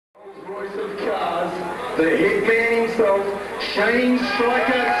Voice of cars, the hitman himself, Shane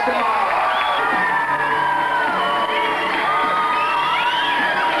Striker Star.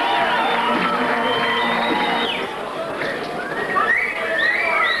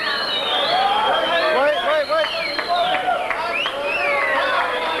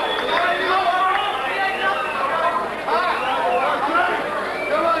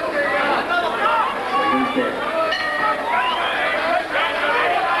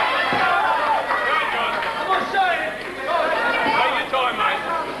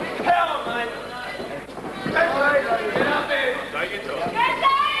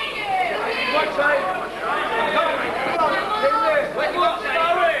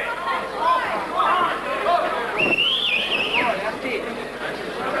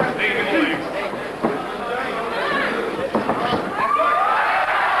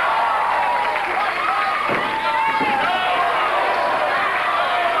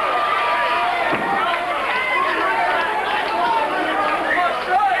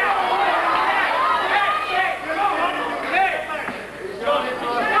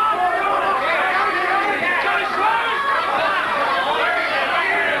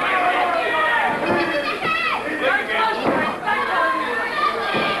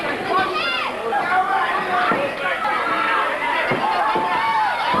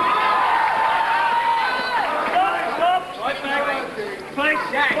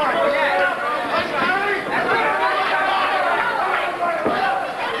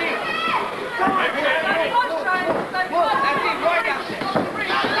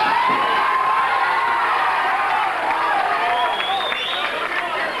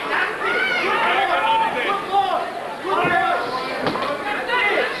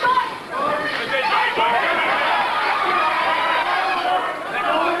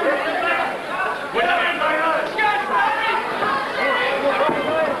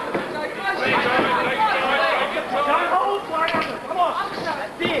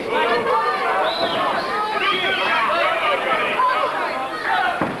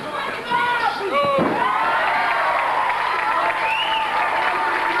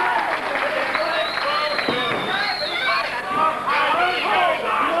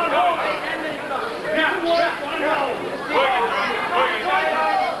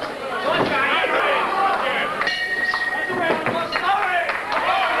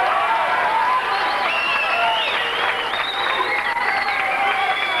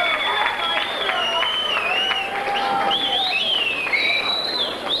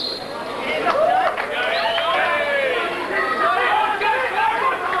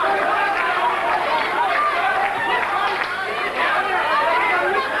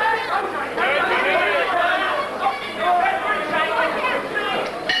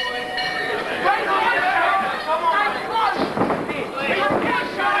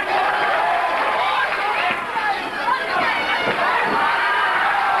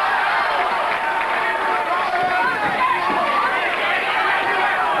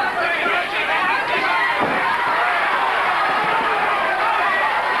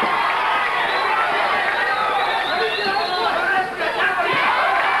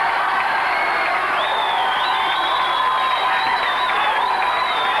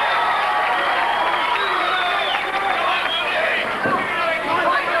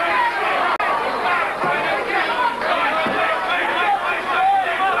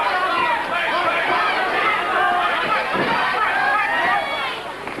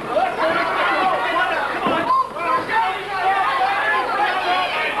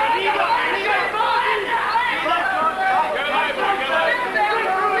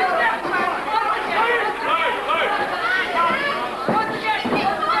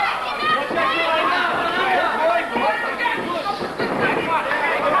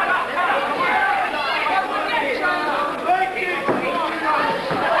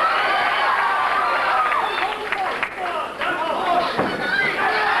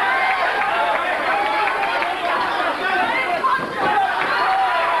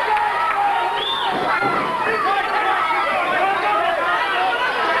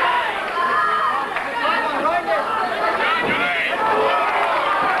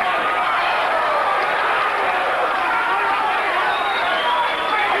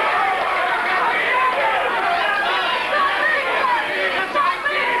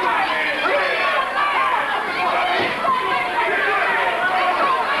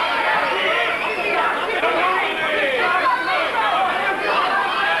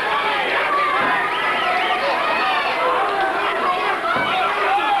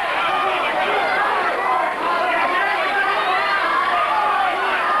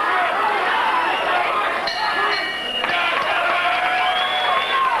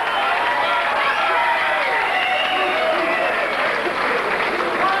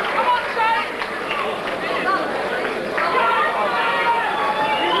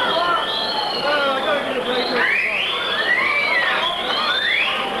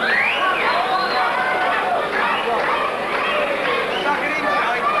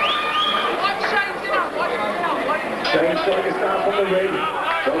 the red,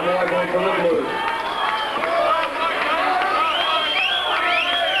 John Wyborn from the blue.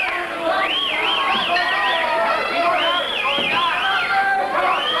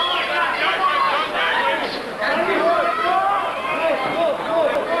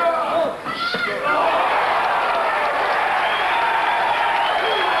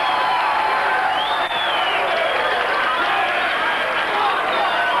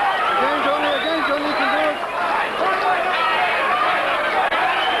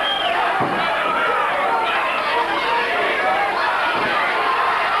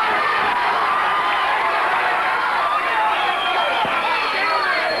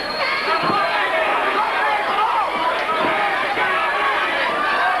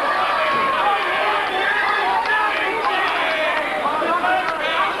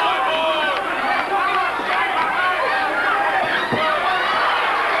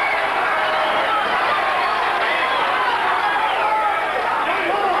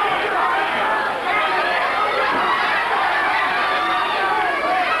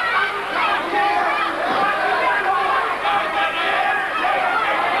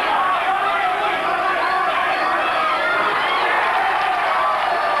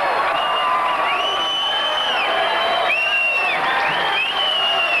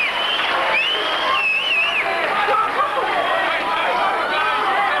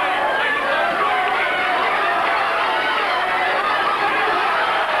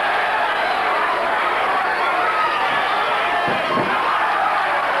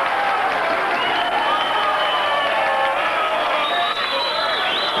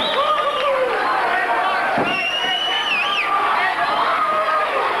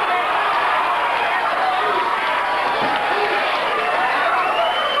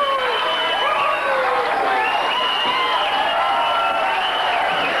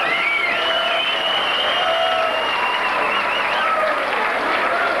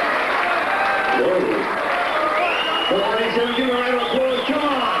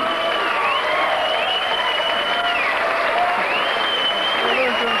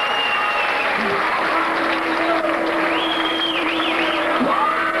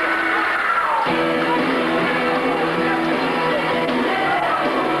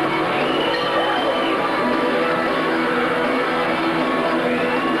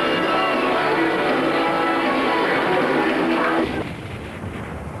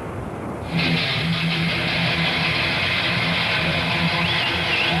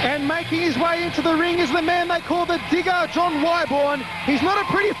 Making his way into the ring is the man they call the Digger, John Wyborn. He's not a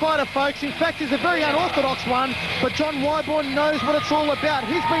pretty fighter, folks. In fact, he's a very unorthodox one. But John Wyborn knows what it's all about.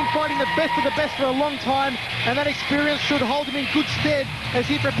 He's been fighting the best of the best for a long time, and that experience should hold him in good stead as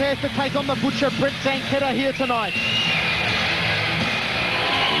he prepares to take on the butcher, Brett Zanketta, here tonight.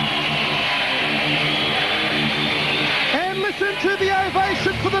 Listen to the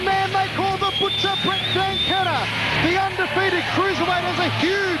ovation for the man they call the butcher, Brett Zanketta. The undefeated cruiserweight has a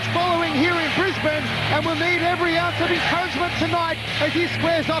huge following here in Brisbane and will need every ounce of encouragement tonight as he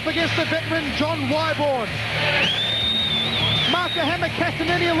squares up against the veteran John Wyborn. Mark the Hammer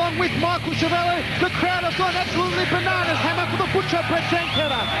Castanelli along with Michael Chavello. The crowd have gone absolutely bananas. Hammer for the butcher, Brett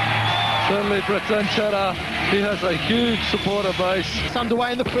Zanketta. Certainly Brett Zanketta, he has a huge supporter base. It's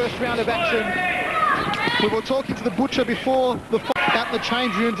underway in the first round of action. We were talking to the butcher before the fight out in the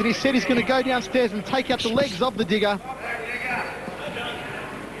change rooms, and he said he's going to go downstairs and take out the legs of the Digger.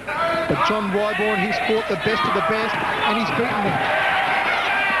 But John Wyborn, he's fought the best of the best, and he's beaten them.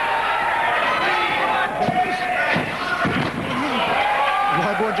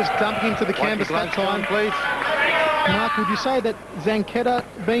 Wyborn just dumping into the canvas that time, please. Mark, would you say that Zanketta,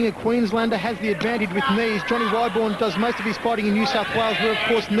 being a Queenslander, has the advantage with knees? Johnny Wyborn does most of his fighting in New South Wales, where, of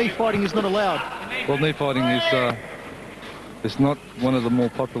course, knee fighting is not allowed. Well, knee fighting is not one of the more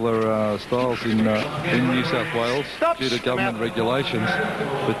popular styles in New South Wales due to government regulations.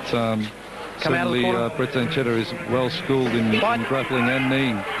 But certainly Brett Zanketta is well schooled in grappling and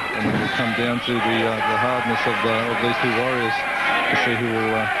kneeing, and it will come down to the hardness of these two warriors to see who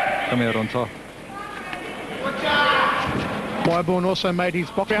will come out on top. Wyborn also made his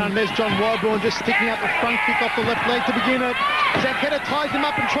box round. There's John Wyborn just sticking out the front kick off the left leg to begin it. Zanketta ties him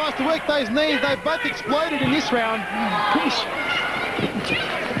up and tries to work those knees. They've both exploded in this round.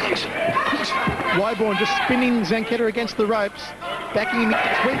 Wyborn just spinning Zanketta against the ropes. Backing him,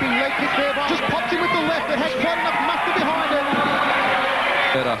 sweeping leg kick there. Just pops him with the left. It has quite enough muster behind it.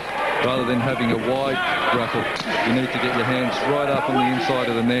 Better, rather than having a wide grapple, you need to get your hands right up on the inside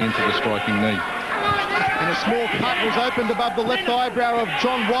of the knee into the striking knee. And a small cut was opened above the left eyebrow of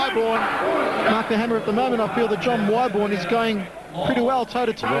John Wyborn. Mark the Hammer, at the moment, I feel that John Wyborn is going pretty well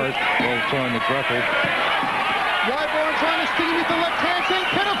toe-to-toe. While trying to grapple. Wyborn trying to sting him with the left hand.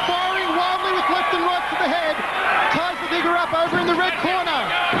 Zanketta firing wildly with left and right to the head. Ties the digger up over in the red corner.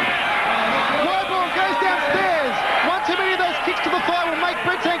 Wyborn goes downstairs. One too many of those kicks to the thigh will make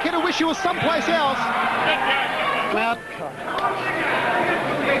Brett Zanketta wish he was someplace else. Out.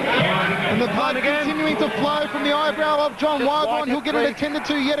 And the blood continuing to flow from the eyebrow of John Wyborn. He'll get it attended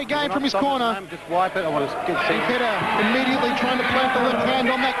to yet again from his corner. Just wipe it. I want to get Zanketta immediately trying to plant the left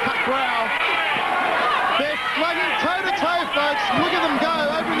hand on that cut brow. They're slugging toe-to-toe, folks. Look at them go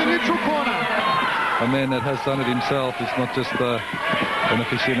over in the neutral corner. A man that has done it himself. He's not just an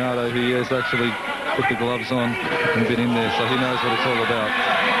aficionado. He has actually put the gloves on and been in there, so he knows what it's all about.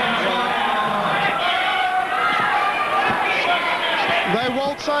 They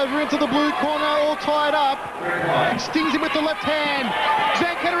waltz over into the blue corner, all tied up. Stings him with the left hand.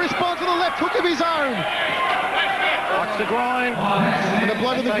 Zanketta responds with a left hook of his own. Watch the groin. And the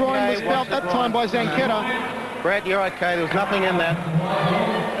blood of the groin was felt that time by Zanketta. Brad, you're okay. There was nothing in that.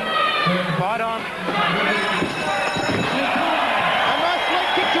 Fight on. A nice leg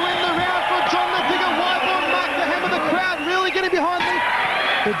kick to end the round for John the Digger. Wyborn marks the hammer. The crowd really getting behind them.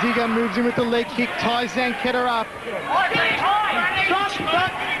 The Digger moves in with the leg kick, ties Zanketta up.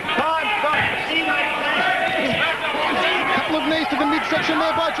 Couple of knees to the midsection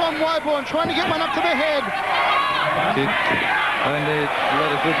there by John Wyborn, trying to get one up to the head. Kick, and they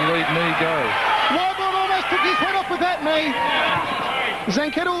let a good lead knee go. Wyborn almost took his head off with that knee.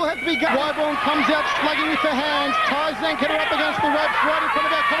 Zanketta will have to be going. Wyborn comes out slugging with the hands, ties Zanketta up against the ropes right in front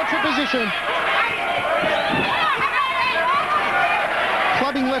of our commentary position.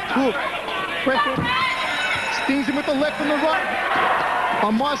 Clubbing left hook. Stings him with the left and the right.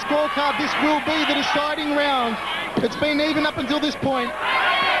 On my scorecard, this will be the deciding round. It's been even up until this point.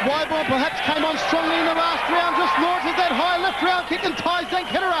 Wyborn perhaps came on strongly in the last round, just launches that high left round kick and ties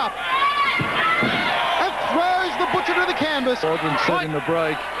Zanketta up. And throws the butcher to the canvas. Wyborn set in the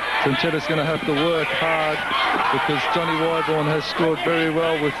break. Zanketta's going to have to work hard because Johnny Wyborn has scored very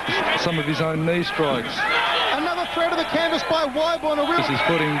well with some of his own knee strikes. Another throw to the canvas by Wyborn. This is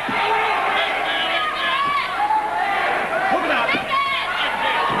footing.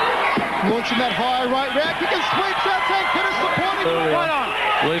 Launching that high right round kick and sweeps out Zanketta, supporting him. Right on.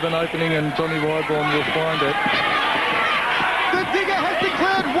 Leave an opening and Johnny Wyborn will find it. The Digger has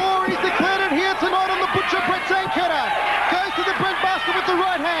declared war. He's declared it here tonight on the butcher. Brett Zanketta goes to the bread basket with the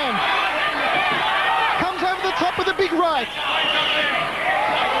right hand. Comes over the top with a big right.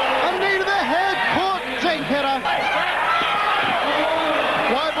 A knee to the head, caught Zanketta.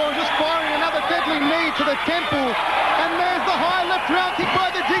 Wyborn just firing another deadly knee to the temple. And there's the high left round kick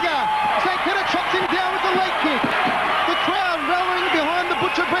by the Digger. Zanketta chops him down with the leg kick. The crowd rallying behind the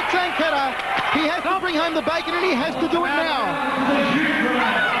butcher Brett Zanketta. He has to bring home the bacon and he has to do it now.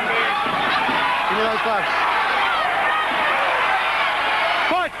 Give me those gloves.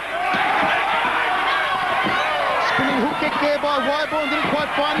 Fight! Spinning hook kick there by Wyborn, didn't quite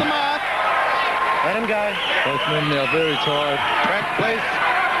find the mark. Let him go. Both men now very tired. Brad, please.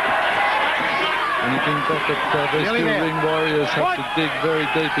 And you think back that these two ring warriors have to dig very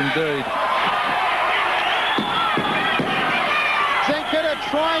deep indeed. Zanketta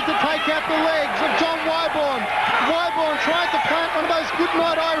trying to take out the legs of John Wyborn. Wyborn trying to plant one of those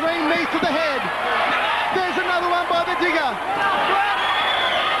goodnight Irene knees to the head. There's another one by the Digger.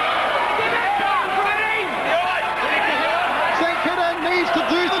 Zanketta needs to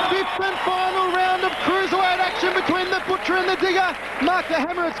do the fifth and final round of cruiserweight action between the butcher and the Digger. Mark the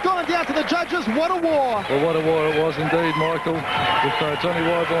hammer, it's gone down to the judges. What a war. Well, what a war it was indeed, Michael, with Johnny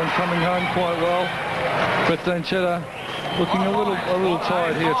Wyborn coming home quite well. But Zanketta looking a little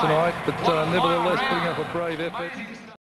tired here tonight, but nevertheless putting up a brave effort.